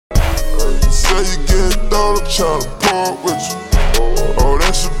Say you getting thought, I'm tryna part with you. Oh,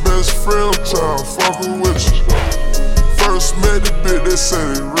 that's your best friend, I'm tryna fuckin' with you. First met the bitch, they say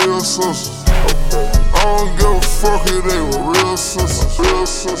they real sisters. I don't give a fuck if they were real sisters. Real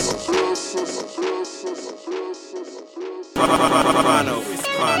sisters. Real sisters. Real sisters.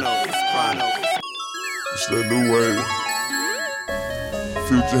 It's that new wave.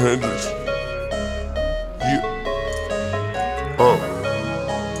 Future Hendrix. Yeah. Oh,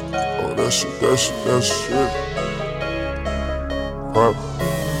 that shit.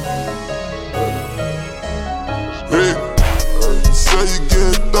 Hey, say you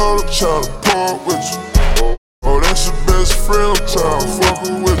getting thought, I'm tryna part with you. Oh, that's your best friend, I'm tryna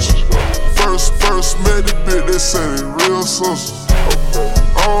fuckin' with you. First met the bitch, they say they real sisters.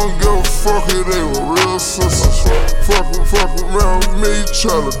 I don't give a fuck if they were real sisters. Fuck around with me,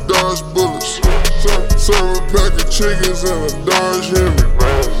 tryna dodge bullets. Serve a pack of chickens and a Dodge Henry.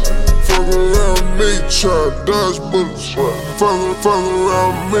 Fuck around with me, tryna dodge bullets. Fuck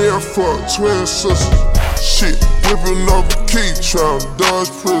around with me, I fuck twin sisters. Shit, whipping up a key, tryna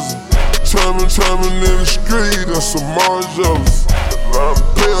dodge prison. Timing in the street, and some more jealous.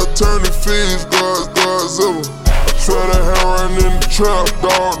 Pay attorney fees, God's ever. Try to have run in the trap,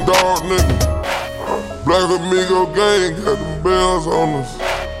 dog nigga. Black Amigo gang got them bells on us.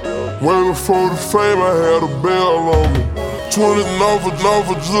 Way before the fame, I had a bell on me. 20 Nova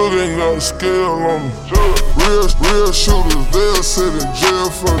jug ain't got a scale on me. Real shooters, they'll sit in jail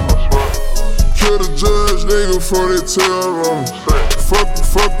for me. Kill the judge, nigga, before they tell on me. Fuck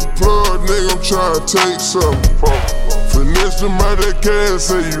the plug, nigga, I'm tryna take something. Finesse them out that cash,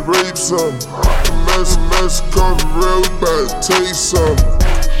 say you rape something. Mexico, the real, we bout to take something.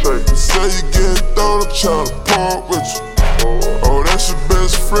 Say you getting thought, I'm tryna part with you. Oh, that's your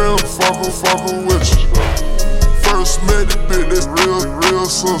best friend, I'm fuckin' with you. First met the bitch, that's real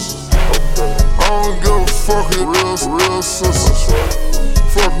sisters. I don't give a fuck if real sisters.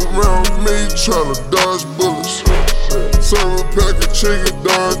 Fuck around with me, tryna dodge bullets. Serve a pack of chicken,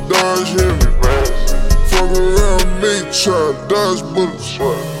 Dodge Henry. Fuck around with me, tryna dodge bullets.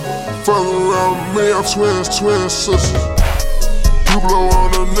 Fuck around with me, I'm twin sisters. You blow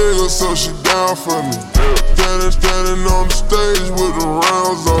on a nigga, so she down for me. Standing on the stage with the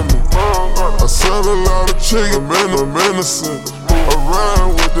rounds on me. I sell a lot of chicken, man, I'm innocent. I ride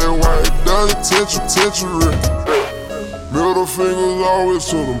with that white dog, attention. Middle fingers always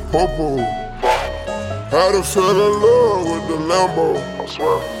to them popos. How to fell in love with the Lambo.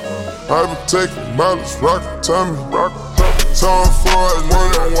 I been taking mileage, rockin' Tommy. Tom Ford,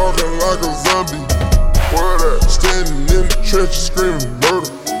 money, walking like a zombie. Standing in the trenches screaming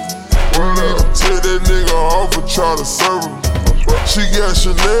murder. Take that nigga off and try to serve him. She got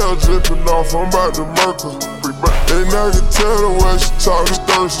Chanel dripping off, I'm about to murk her. And I can tell the way she talkin',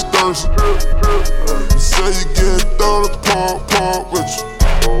 thirsty. Say you getting thought, part with you.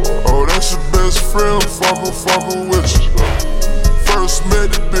 Oh, that's your best friend, I'm fucking with you. First met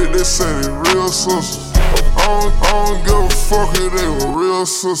the bitch, they say they real sisters. I don't give a fuck if they were real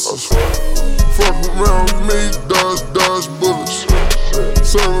sisters. Fuck around with me, dodge bullets.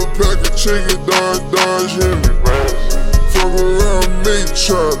 Serve a pack of chicken, Dodge Henry. Fuck around with me,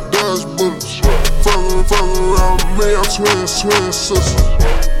 try dodge bullets. Fuck around with me, I'm twin sisters.